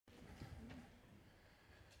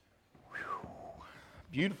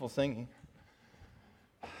Beautiful singing.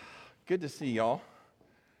 Good to see y'all.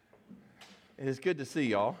 It is good to see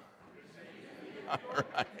y'all. All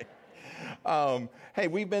right. Hey,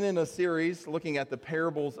 we've been in a series looking at the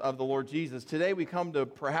parables of the Lord Jesus. Today we come to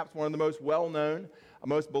perhaps one of the most well-known,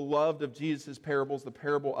 most beloved of Jesus' parables, the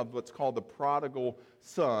parable of what's called the Prodigal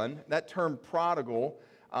Son. That term prodigal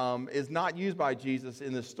is not used by Jesus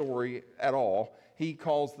in this story at all. He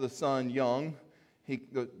calls the son young.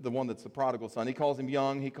 The one that's the prodigal son, he calls him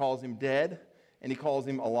young, he calls him dead, and he calls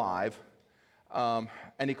him alive, and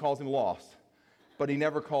he calls him lost. But he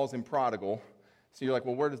never calls him prodigal. So you're like,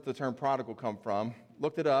 well, where does the term prodigal come from?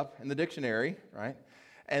 Looked it up in the dictionary, right?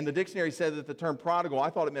 And the dictionary said that the term prodigal, I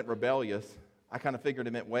thought it meant rebellious. I kind of figured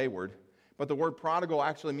it meant wayward. But the word prodigal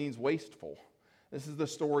actually means wasteful. This is the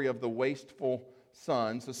story of the wasteful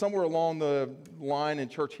son. So somewhere along the line in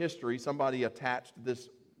church history, somebody attached this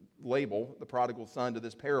label, the prodigal son, to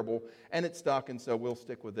this parable, and it stuck, and so we'll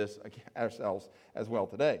stick with this ourselves as well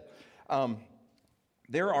today.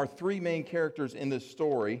 There are three main characters in this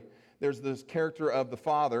story. There's this character of the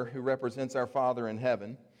father who represents our Father in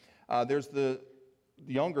heaven. There's the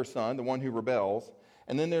younger son, the one who rebels.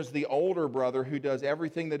 And then there's the older brother who does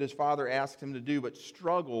everything that his father asks him to do, but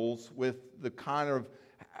struggles with the kind of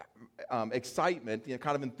excitement,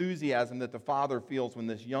 kind of enthusiasm that the father feels when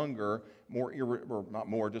this younger,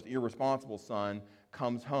 just irresponsible son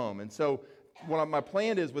comes home. And so what my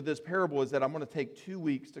plan is with this parable is that I'm going to take 2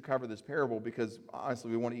 weeks to cover this parable because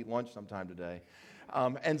honestly we want to eat lunch sometime today.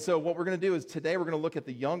 And so what we're going to do is today we're going to look at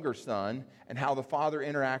the younger son and how the father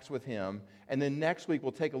interacts with him. And then next week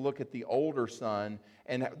we'll take a look at the older son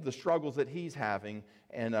and the struggles that he's having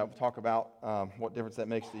and talk about what difference that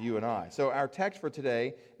makes to you and I. So our text for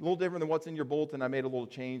today, a little different than what's in your bulletin. I made a little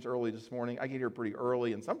change early this morning. I get here pretty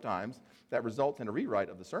early, and sometimes that results in a rewrite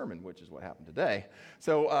of the sermon, which is what happened today.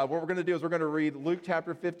 So what we're going to do is we're going to read Luke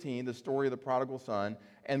chapter 15, the story of the prodigal son,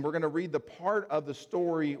 and we're going to read the part of the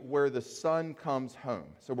story where the son comes home.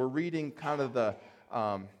 So we're reading kind of the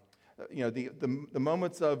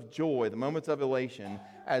moments of joy, the moments of elation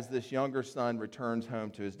as this younger son returns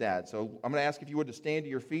home to his dad. So I'm going to ask if you would to stand to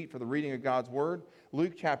your feet for the reading of God's word.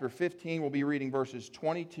 Luke chapter 15, we'll be reading verses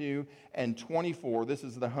 22 and 24. This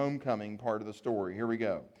is the homecoming part of the story. Here we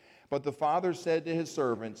go. But the father said to his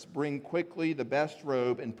servants, "Bring quickly the best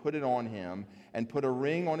robe and put it on him, and put a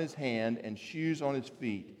ring on his hand and shoes on his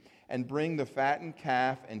feet. And bring the fattened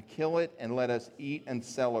calf and kill it, and let us eat and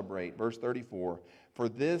celebrate." Verse 34. "For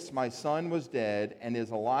this my son was dead and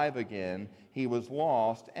is alive again. He was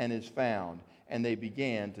lost and is found." And they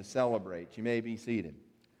began to celebrate. You may be seated.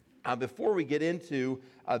 Before we get into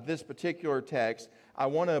this particular text, I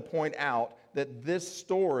want to point out that this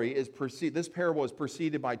parable is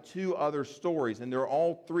preceded by two other stories, and they're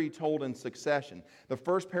all three told in succession. The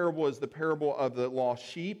first parable is the parable of the lost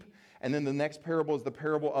sheep. And then the next parable is the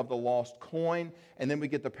parable of the lost coin. And then we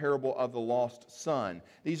get the parable of the lost son.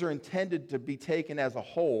 These are intended to be taken as a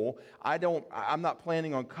whole. I'm not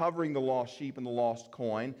planning on covering the lost sheep and the lost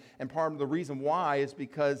coin. And part of the reason why is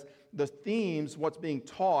because the themes, what's being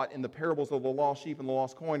taught in the parables of the lost sheep and the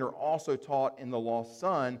lost coin, are also taught in the lost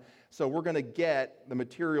son. So we're going to get the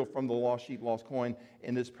material from the lost sheep, lost coin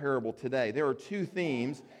in this parable today. There are two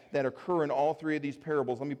themes that occur in all three of these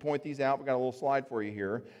parables. Let me point these out. We've got a little slide for you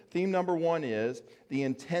here. Theme number one is the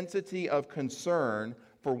intensity of concern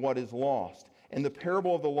for what is lost. In the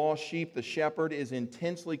parable of the lost sheep, the shepherd is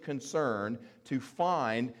intensely concerned to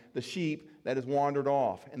find the sheep that has wandered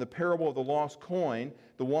off. In the parable of the lost coin,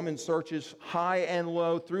 the woman searches high and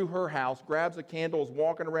low through her house, grabs a candle, is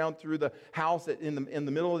walking around through the house in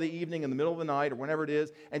the middle of the evening, in the middle of the night, or whenever it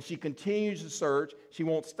is, and she continues to search. She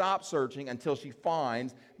won't stop searching until she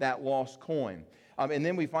finds that lost coin. And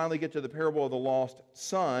then we finally get to the parable of the lost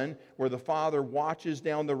son, where the father watches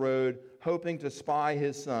down the road, hoping to spy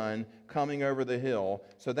his son coming over the hill.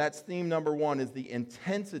 So that's theme number one, is the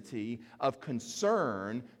intensity of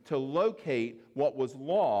concern to locate what was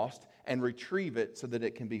lost and retrieve it so that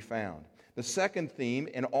it can be found. The second theme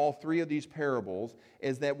in all three of these parables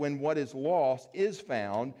is that when what is lost is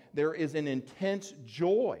found, there is an intense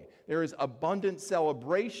joy. There is abundant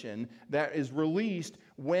celebration that is released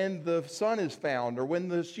when the son is found or when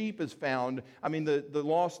the sheep is found. I mean,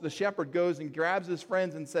 the shepherd goes and grabs his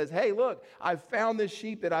friends and says, "Hey, look, I've found this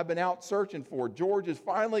sheep that I've been out searching for. George has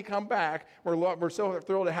finally come back. We're so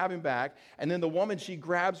thrilled to have him back." And then the woman, she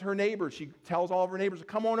grabs her neighbors. She tells all of her neighbors,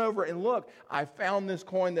 "Come on over and look, I found this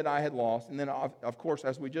coin that I had lost." And then, of course,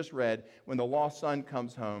 as we just read, when the lost son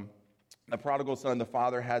comes home, the prodigal son, the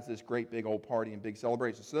father, has this great big old party and big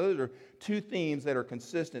celebration. So those are two themes that are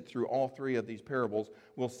consistent through all three of these parables.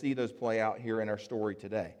 We'll see those play out here in our story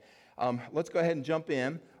today. Let's go ahead and jump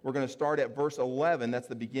in. We're going to start at verse 11. That's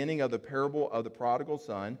the beginning of the parable of the prodigal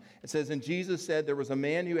son. It says, "And Jesus said, there was a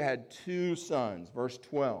man who had 2 sons." Verse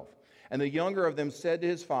 12. "And the younger of them said to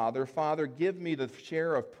his father, 'Father, give me the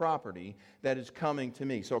share of property that is coming to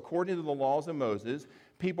me.'" So according to the laws of Moses,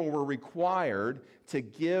 people were required to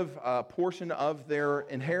give a portion of their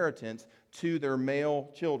inheritance to their male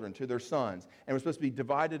children, to their sons. And it was supposed to be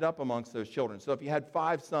divided up amongst those children. So if you had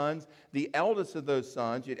 5 sons, the eldest of those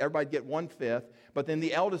sons, everybody get 1/5, but then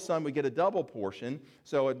the eldest son would get a double portion.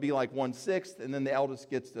 So it'd be like 1/6, and then the eldest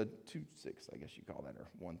gets a 2/6, I guess you call that, or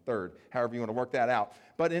 1/3, however you want to work that out.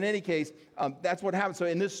 But in any case, that's what happened. So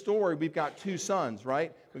in this story, we've got 2 sons,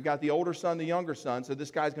 right? We've got the older son, the younger son. So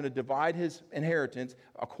this guy's going to divide his inheritance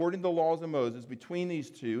according to the laws of Moses between these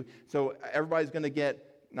 2. So everybody's going to get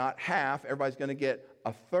not half, everybody's going to get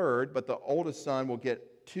 1/3, but the oldest son will get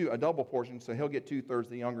a double portion, so he'll get 2/3,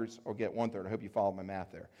 the younger will get 1/3. I hope you followed my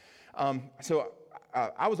math there. So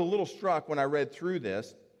I was a little struck when I read through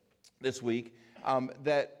this week,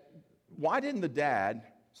 that why didn't the dad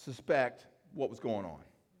suspect what was going on?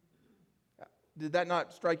 Did that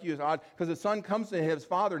not strike you as odd? Because the son comes to his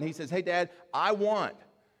father and he says, "Hey, Dad, I want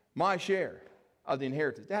my share of the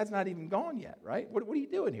inheritance." Dad's not even gone yet, right? What are you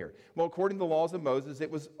doing here? Well, according to the laws of Moses, it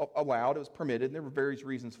was allowed, it was permitted, and there were various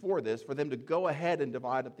reasons for this, for them to go ahead and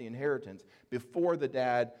divide up the inheritance before the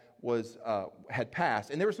dad had passed.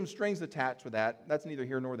 And there were some strings attached with that. That's neither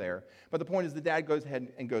here nor there. But the point is the dad goes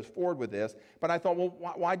ahead and goes forward with this. But I thought, well,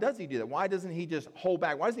 why does he do that? Why doesn't he just hold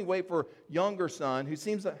back? Why doesn't he wait for younger son, who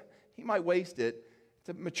seems like he might waste it,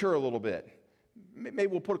 to mature a little bit? Maybe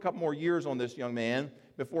we'll put a couple more years on this young man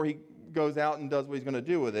before he goes out and does what he's going to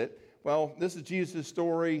do with it. Well, this is Jesus'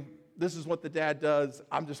 story. This is what the dad does.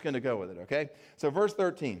 I'm just going to go with it, okay? So verse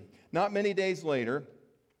 13. "Not many days later,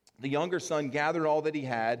 the younger son gathered all that he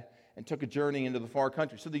had and took a journey into the far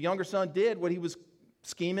country." So the younger son did what he was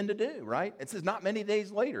scheming to do, right? It says not many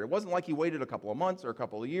days later. It wasn't like he waited a couple of months or a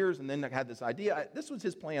couple of years and then had this idea. This was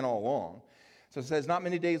his plan all along. So it says, "Not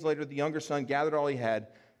many days later, the younger son gathered all he had,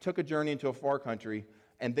 took a journey into a far country,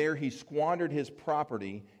 and there he squandered his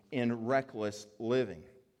property in reckless living."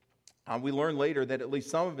 We learn later that at least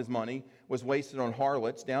some of his money was wasted on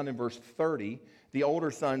harlots. Down in verse 30, the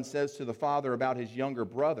older son says to the father about his younger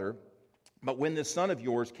brother, "But when this son of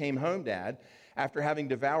yours came home, Dad, after having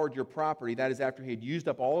devoured your property," that is after he had used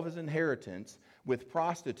up all of his inheritance with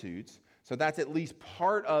prostitutes. So that's at least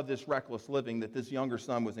part of this reckless living that this younger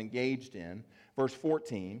son was engaged in. Verse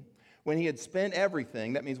 14, "When he had spent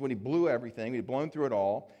everything," that means when he blew everything, he'd blown through it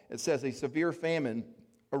all, it says a severe famine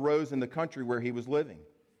arose in the country where he was living,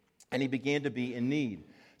 and he began to be in need.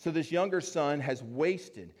 So this younger son has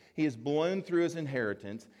wasted. He has blown through his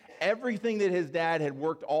inheritance. Everything that his dad had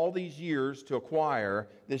worked all these years to acquire,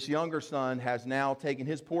 this younger son has now taken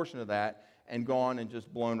his portion of that and gone and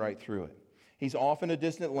just blown right through it. He's off in a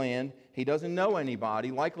distant land. He doesn't know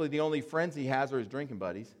anybody. Likely the only friends he has are his drinking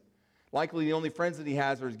buddies. Likely the only friends that he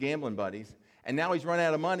has are his gambling buddies. And now he's run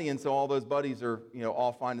out of money, and so all those buddies are,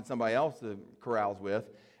 all finding somebody else to carouse with.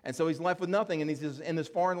 And so he's left with nothing, and he's just in this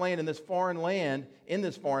foreign land, they're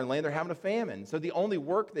having a famine. So the only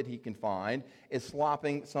work that he can find is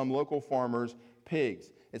slopping some local farmers' pigs.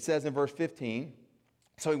 It says in verse 15,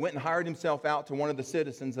 "So he went and hired himself out to one of the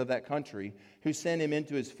citizens of that country, who sent him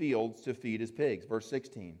into his fields to feed his pigs." Verse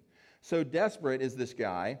 16, "So desperate is this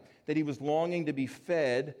guy that he was longing to be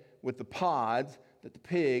fed with the pods that the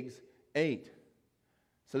pigs ate."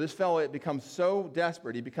 So this fellow, it becomes so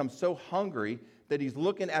desperate, he becomes so hungry that he's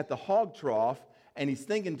looking at the hog trough and he's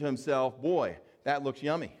thinking to himself, "Boy, that looks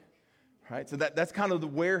yummy." Right? So that's kind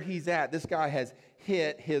of where he's at. This guy has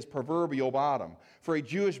hit his proverbial bottom. For a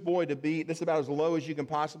Jewish boy to be, this is about as low as you can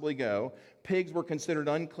possibly go. Pigs were considered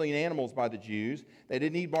unclean animals by the Jews. They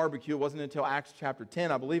didn't eat barbecue. It wasn't until Acts chapter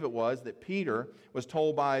 10, I believe it was, that Peter was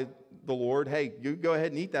told by the Lord, "Hey, you go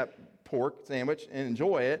ahead and eat that pork sandwich and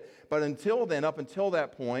enjoy it." But until then, up until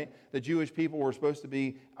that point, the Jewish people were supposed to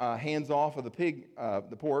be hands off of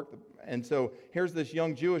the pork. And so here's this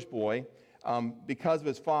young Jewish boy, because of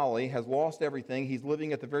his folly, has lost everything. He's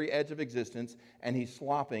living at the very edge of existence, and he's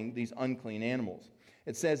slopping these unclean animals.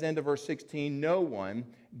 It says, end of verse 16, "No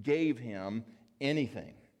one gave him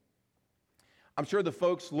anything." I'm sure the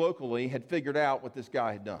folks locally had figured out what this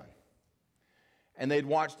guy had done. And they'd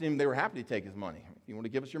watched him. They were happy to take his money. "If you want to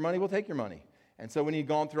give us your money, we'll take your money." And so when he'd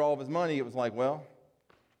gone through all of his money, it was like, well,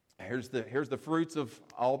 here's the fruits of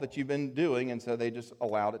all that you've been doing. And so they just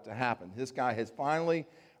allowed it to happen. This guy has finally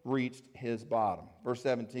reached his bottom. Verse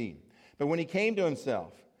 17. "But when he came to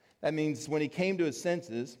himself," that means when he came to his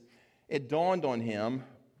senses, "it dawned on him,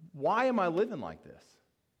 why am I living like this?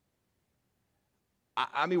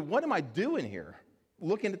 I mean, what am I doing here?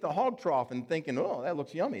 Looking at the hog trough and thinking, oh, that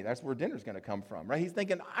looks yummy. That's where dinner's going to come from, right? He's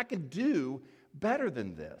thinking, I can do better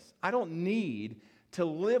than this. I don't need to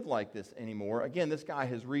live like this anymore. Again, this guy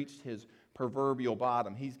has reached his proverbial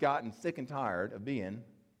bottom. He's gotten sick and tired of being.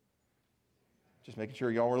 Just making sure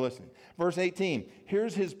y'all were listening. Verse 18,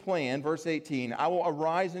 here's his plan. Verse 18, I will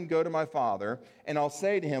arise and go to my father, and I'll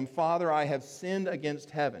say to him, Father, I have sinned against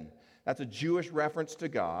heaven. That's a Jewish reference to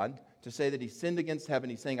God, to say that he sinned against heaven.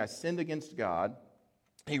 He's saying, I sinned against God.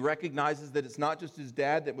 He recognizes that it's not just his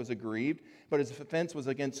dad that was aggrieved, but his offense was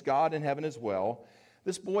against God in heaven as well.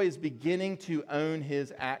 This boy is beginning to own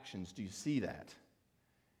his actions. Do you see that?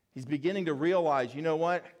 He's beginning to realize, you know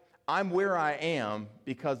what? I'm where I am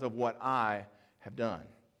because of what I have done.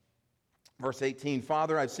 Verse 18,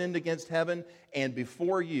 Father, I've sinned against heaven and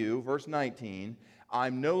before you. Verse 19,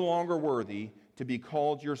 I'm no longer worthy to be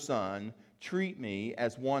called your son. Treat me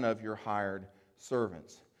as one of your hired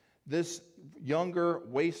servants. This younger,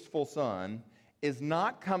 wasteful son is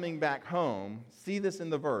not coming back home. See this in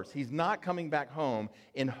the verse. He's not coming back home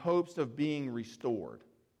in hopes of being restored.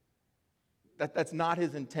 That's not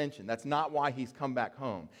his intention. That's not why he's come back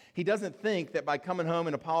home. He doesn't think that by coming home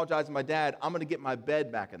and apologizing to my dad, I'm going to get my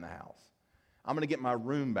bed back in the house. I'm going to get my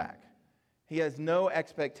room back. He has no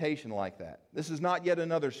expectation like that. This is not yet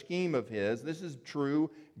another scheme of his. This is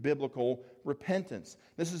true biblical repentance.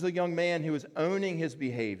 This is a young man who is owning his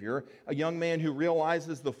behavior, a young man who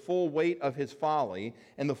realizes the full weight of his folly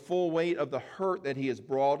and the full weight of the hurt that he has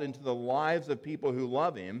brought into the lives of people who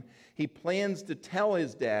love him. He plans to tell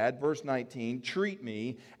his dad, verse 19, treat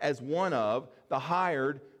me as one of the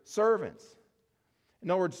hired servants. In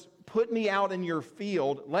other words, put me out in your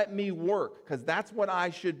field, let me work, because that's what I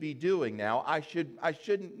should be doing now. I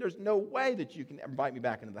shouldn't, there's no way that you can invite me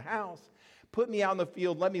back into the house. Put me out in the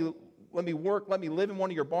field, let me work, let me live in one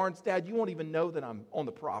of your barns. Dad, you won't even know that I'm on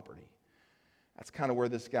the property. That's kind of where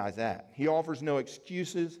this guy's at. He offers no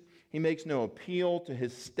excuses. He makes no appeal to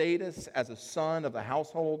his status as a son of the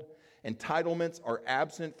household. Entitlements are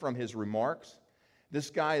absent from his remarks. This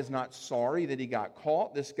guy is not sorry that he got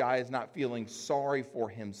caught. This guy is not feeling sorry for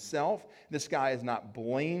himself. This guy is not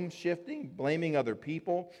blaming other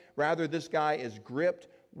people. Rather, this guy is gripped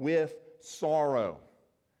with sorrow.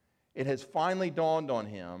 It has finally dawned on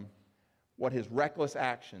him what his reckless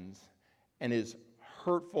actions and his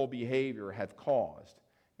hurtful behavior have caused,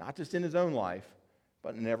 not just in his own life,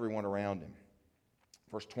 but in everyone around him.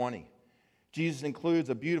 Verse 20. Jesus includes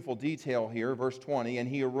a beautiful detail here, verse 20, and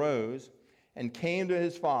he arose and came to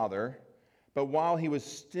his father, but while he was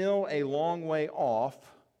still a long way off,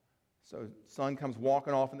 so sun comes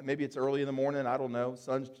walking off, and maybe it's early in the morning, I don't know,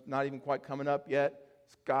 sun's not even quite coming up yet,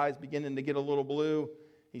 sky's beginning to get a little blue,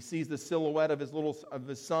 he sees the silhouette of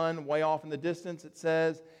his son way off in the distance, it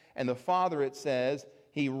says, and the father, it says,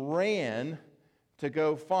 he ran to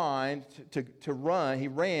go he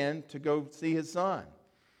ran to go see his son.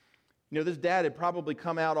 You know, this dad had probably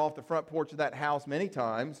come out off the front porch of that house many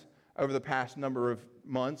times over the past number of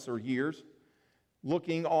months or years,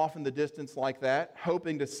 looking off in the distance like that,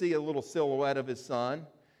 hoping to see a little silhouette of his son.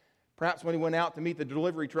 Perhaps when he went out to meet the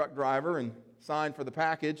delivery truck driver and signed for the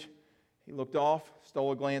package, he looked off,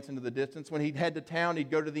 stole a glance into the distance. When he'd head to town,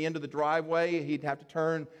 he'd go to the end of the driveway. He'd have to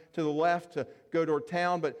turn to the left to go toward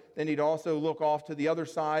town, but then he'd also look off to the other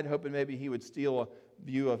side, hoping maybe he would steal a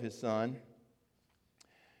view of his son.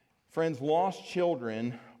 Friends, lost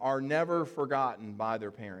children are never forgotten by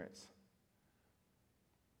their parents.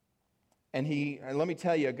 And let me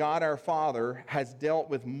tell you, God our Father has dealt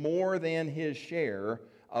with more than his share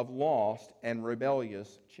of lost and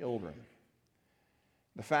rebellious children.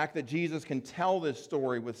 The fact that Jesus can tell this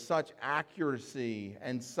story with such accuracy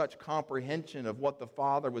and such comprehension of what the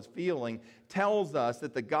Father was feeling tells us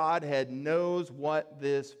that the Godhead knows what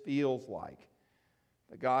this feels like.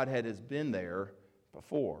 The Godhead has been there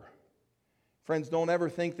before. Friends, don't ever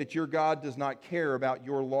think that your God does not care about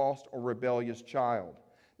your lost or rebellious child.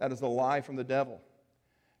 That is a lie from the devil.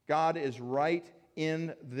 God is right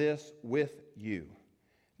in this with you.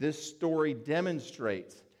 This story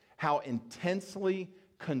demonstrates how intensely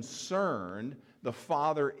concerned the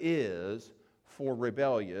Father is for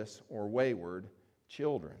rebellious or wayward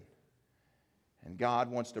children. And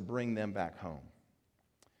God wants to bring them back home.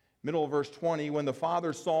 Middle of verse 20, when the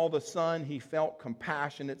father saw the son, he felt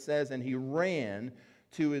compassion, it says, and he ran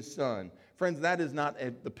to his son. Friends, that is not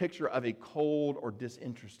the picture of a cold or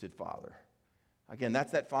disinterested father. Again,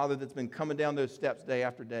 that's that father that's been coming down those steps day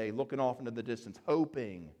after day, looking off into the distance,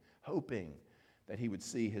 hoping that he would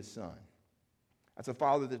see his son. That's a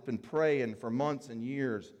father that's been praying for months and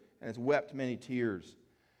years and has wept many tears,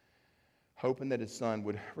 hoping that his son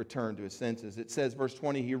would return to his senses. It says, verse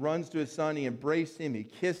 20, he runs to his son, he embraced him, he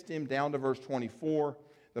kissed him, down to verse 24.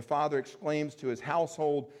 The father exclaims to his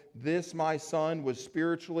household, "This my son was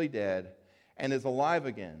spiritually dead and is alive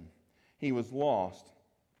again. He was lost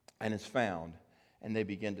and is found," and they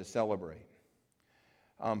begin to celebrate.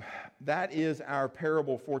 That is our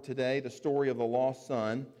parable for today, the story of the lost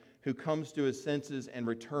son who comes to his senses and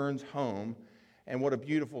returns home. And what a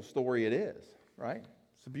beautiful story it is, right?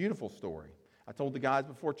 It's a beautiful story. I told the guys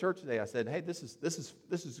before church today, I said, hey, this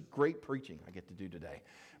is great preaching I get to do today,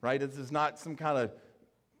 right? This is not some kind of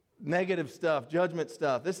negative stuff, judgment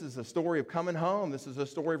stuff. This is a story of coming home. This is a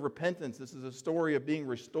story of repentance. This is a story of being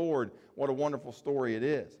restored. What a wonderful story it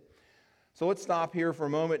is. So let's stop here for a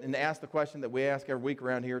moment and ask the question that we ask every week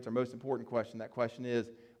around here. It's our most important question. That question is,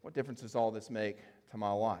 what difference does all this make to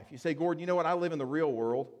my life? You say, Gordon, you know what? I live in the real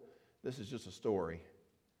world. This is just a story.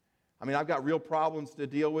 I mean, I've got real problems to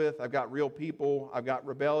deal with. I've got real people. I've got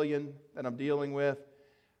rebellion that I'm dealing with.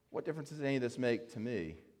 What difference does any of this make to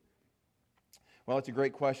me? Well, it's a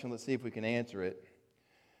great question. Let's see if we can answer it.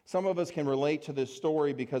 Some of us can relate to this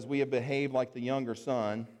story because we have behaved like the younger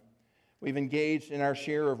son. We've engaged in our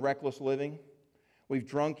share of reckless living. We've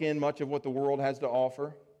drunk in much of what the world has to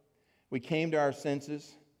offer. We came to our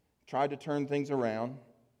senses, tried to turn things around.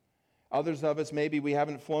 Others of us, maybe we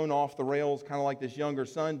haven't flown off the rails kind of like this younger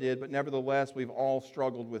son did, but nevertheless, we've all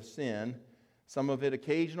struggled with sin. Some of it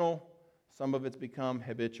occasional, some of it's become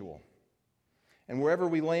habitual. And wherever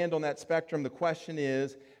we land on that spectrum, the question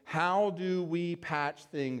is, how do we patch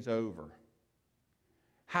things over?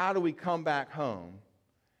 How do we come back home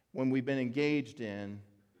when we've been engaged in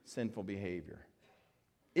sinful behavior?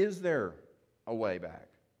 Is there a way back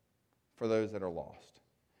for those that are lost?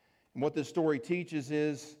 And what this story teaches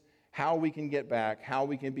is how we can get back, how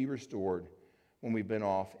we can be restored when we've been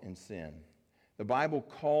off in sin. The Bible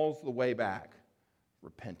calls the way back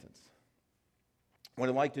repentance. What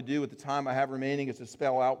I'd like to do with the time I have remaining is to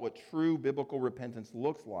spell out what true biblical repentance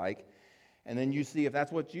looks like, and then you see if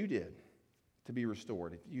that's what you did to be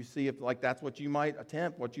restored. If you see if that's what you might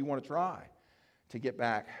attempt, what you want to try to get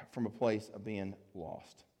back from a place of being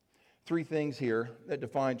lost. 3 things here that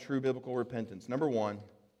define true biblical repentance. Number 1,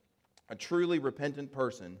 a truly repentant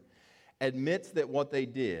person admits that what they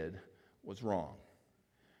did was wrong.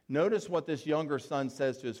 Notice what this younger son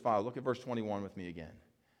says to his father. Look at verse 21 with me again.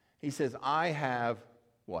 He says, I have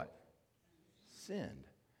what? Sinned.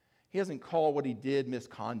 He doesn't call what he did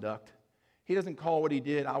misconduct. He doesn't call what he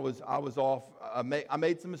did, I was off, I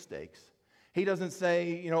made some mistakes. He doesn't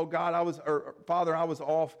say, Father, I was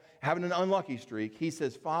off having an unlucky streak. He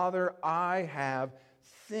says, Father, I have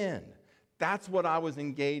sinned. That's what I was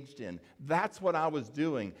engaged in. That's what I was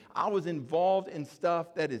doing. I was involved in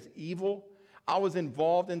stuff that is evil. I was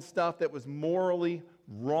involved in stuff that was morally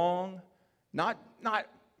wrong. It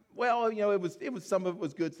was some of it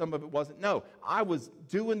was good, some of it wasn't. No, I was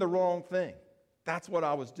doing the wrong thing. That's what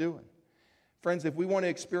I was doing. Friends, if we want to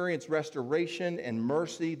experience restoration and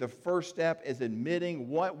mercy, the first step is admitting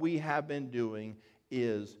what we have been doing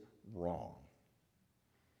is wrong.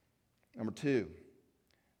 Number 2,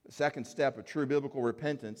 the second step of true biblical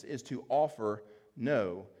repentance is to offer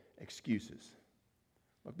no excuses.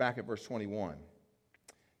 Look back at verse 21.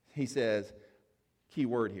 He says, key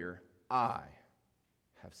word here, I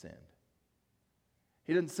have sinned.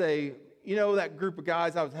 He didn't say, that group of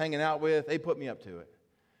guys I was hanging out with, they put me up to it.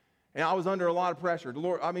 And I was under a lot of pressure. The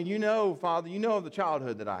Lord, Father, the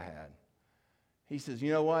childhood that I had. He says,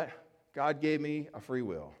 you know what? God gave me a free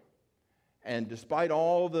will. And despite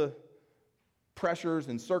all the pressures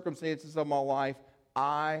and circumstances of my life,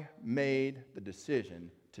 I made the decision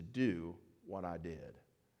to do what I did.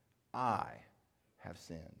 I have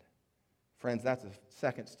sinned. Friends, that's a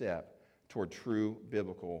second step toward true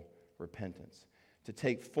biblical repentance. To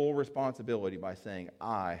take full responsibility by saying,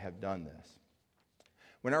 I have done this.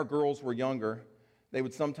 When our girls were younger, they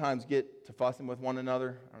would sometimes get to fussing with one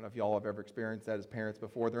another. I don't know if y'all have ever experienced that as parents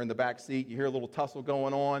before. They're in the back seat, you hear a little tussle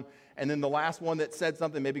going on, and then the last one that said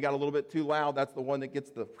something maybe got a little bit too loud, that's the one that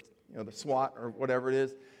gets the SWAT or whatever it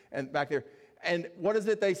is, and back there. And what is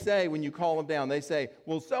it they say when you call them down? They say,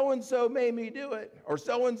 well, so-and-so made me do it, or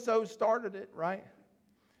so-and-so started it, right?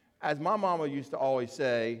 As my mama used to always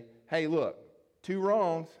say, hey, look, 2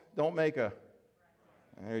 wrongs don't make a...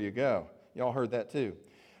 There you go. Y'all heard that too.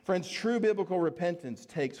 Friends, true biblical repentance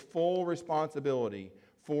takes full responsibility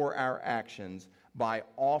for our actions by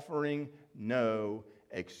offering no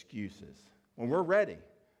excuses. When we're ready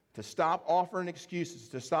to stop offering excuses,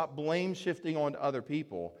 to stop blame shifting onto other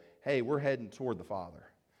people, hey, we're heading toward the Father.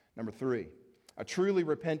 Number 3, a truly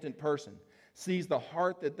repentant person sees the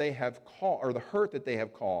hurt that they have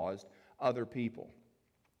caused other people.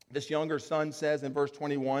 This younger son says in verse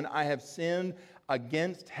 21, I have sinned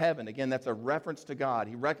against heaven. Again, that's a reference to God.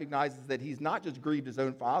 He recognizes that he's not just grieved his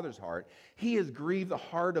own father's heart, he has grieved the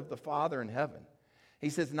heart of the Father in heaven. He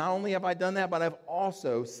says, not only have I done that, but I've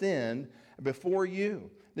also sinned before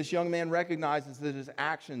you. This young man recognizes that his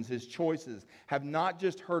actions, his choices, have not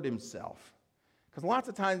just hurt himself. Because lots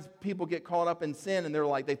of times people get caught up in sin and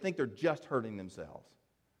they think they're just hurting themselves.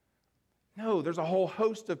 No, there's a whole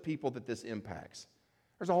host of people that this impacts.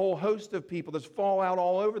 There's a whole host of people. There's fallout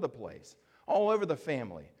all over the place, all over the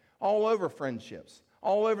family, all over friendships,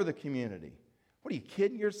 all over the community. What, are you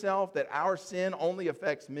kidding yourself that our sin only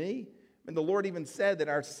affects me? And the Lord even said that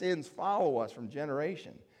our sins follow us from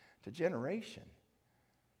generation to generation.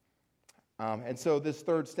 And so this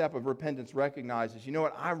third step of repentance recognizes, you know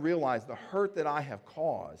what, I realize the hurt that I have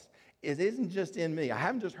caused, it isn't just in me. I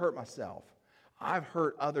haven't just hurt myself. I've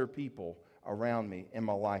hurt other people around me in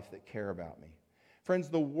my life that care about me. Friends,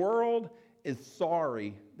 the world is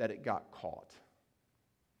sorry that it got caught.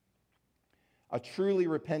 A truly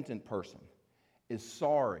repentant person is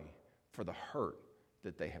sorry for the hurt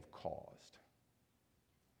that they have caused.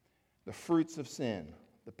 The fruits of sin,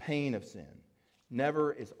 the pain of sin,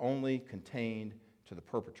 never is only contained to the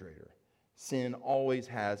perpetrator. Sin always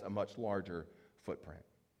has a much larger footprint.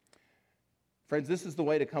 Friends, this is the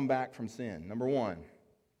way to come back from sin. Number one,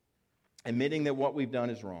 admitting that what we've done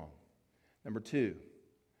is wrong. Number two,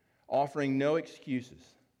 offering no excuses,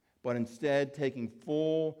 but instead taking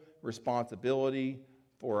full responsibility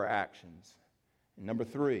for our actions. And number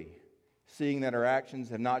three, seeing that our actions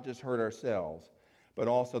have not just hurt ourselves, but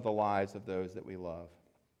also the lives of those that we love.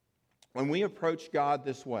 When we approach God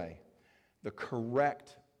this way, the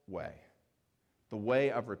correct way, the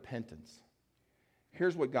way of repentance,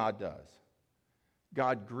 here's what God does.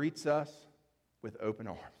 God greets us with open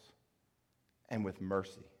arms and with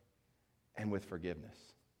mercy and with forgiveness.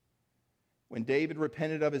 When David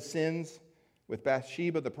repented of his sins with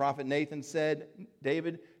Bathsheba, the prophet Nathan said,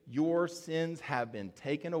 David, your sins have been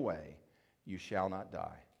taken away. You shall not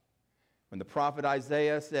die. When the prophet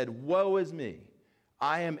Isaiah said, woe is me,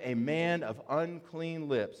 I am a man of unclean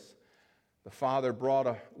lips, the Father brought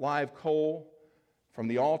a live coal from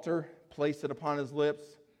the altar, placed it upon his lips,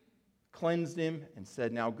 cleansed him, and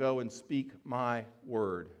said, now go and speak my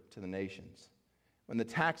word to the nations. When the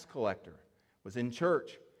tax collector was in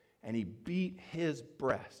church and he beat his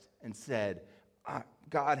breast and said,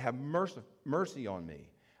 God, have mercy on me.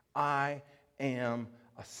 I am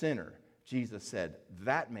a sinner. Jesus said,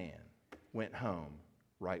 that man went home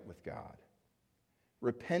right with God.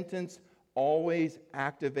 Repentance always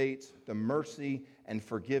activates the mercy and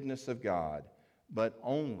forgiveness of God, but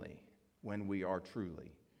only when we are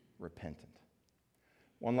truly repentant.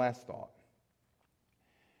 One last thought.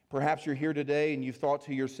 Perhaps you're here today and you've thought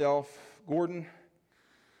to yourself, Gordon,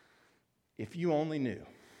 if you only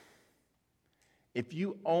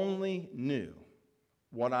knew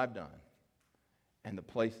what I've done and the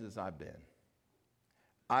places I've been,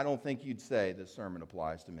 I don't think you'd say this sermon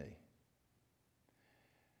applies to me.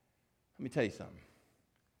 Let me tell you something.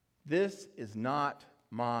 This is not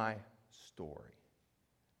my story.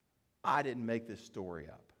 I didn't make this story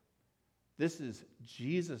up. This is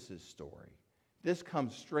Jesus' story. This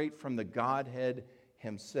comes straight from the Godhead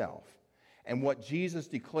himself. And what Jesus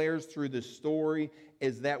declares through this story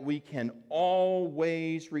is that we can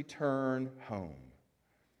always return home.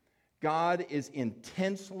 God is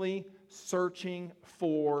intensely searching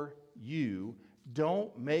for you.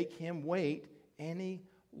 Don't make him wait any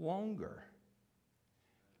longer.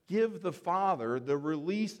 Give the Father the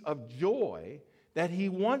release of joy that he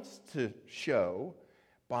wants to show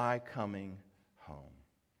by coming home.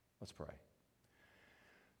 Let's pray.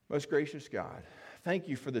 Most gracious God, thank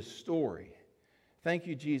you for this story. Thank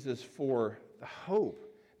you, Jesus, for the hope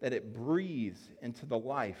that it breathes into the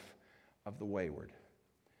life of the wayward.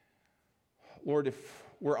 Lord, if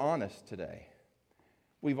we're honest today,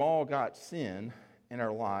 we've all got sin in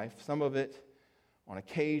our life, some of it on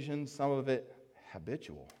occasion, some of it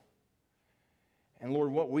habitual. And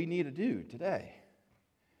Lord, what we need to do today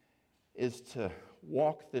is to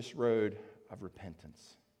walk this road of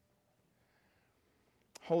repentance.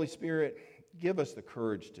 Holy Spirit, give us the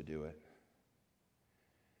courage to do it.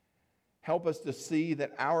 Help us to see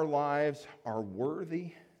that our lives are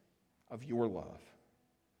worthy of your love.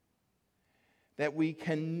 That we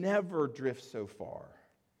can never drift so far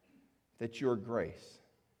that your grace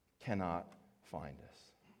cannot find us.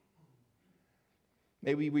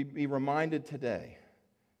 May we be reminded today,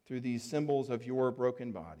 through these symbols of your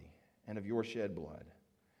broken body and of your shed blood,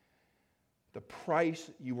 the price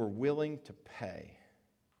you were willing to pay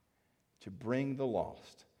to bring the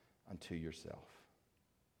lost unto yourself.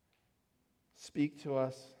 Speak to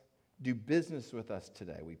us. Do business with us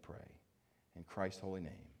today, we pray. In Christ's holy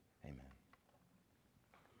name, amen.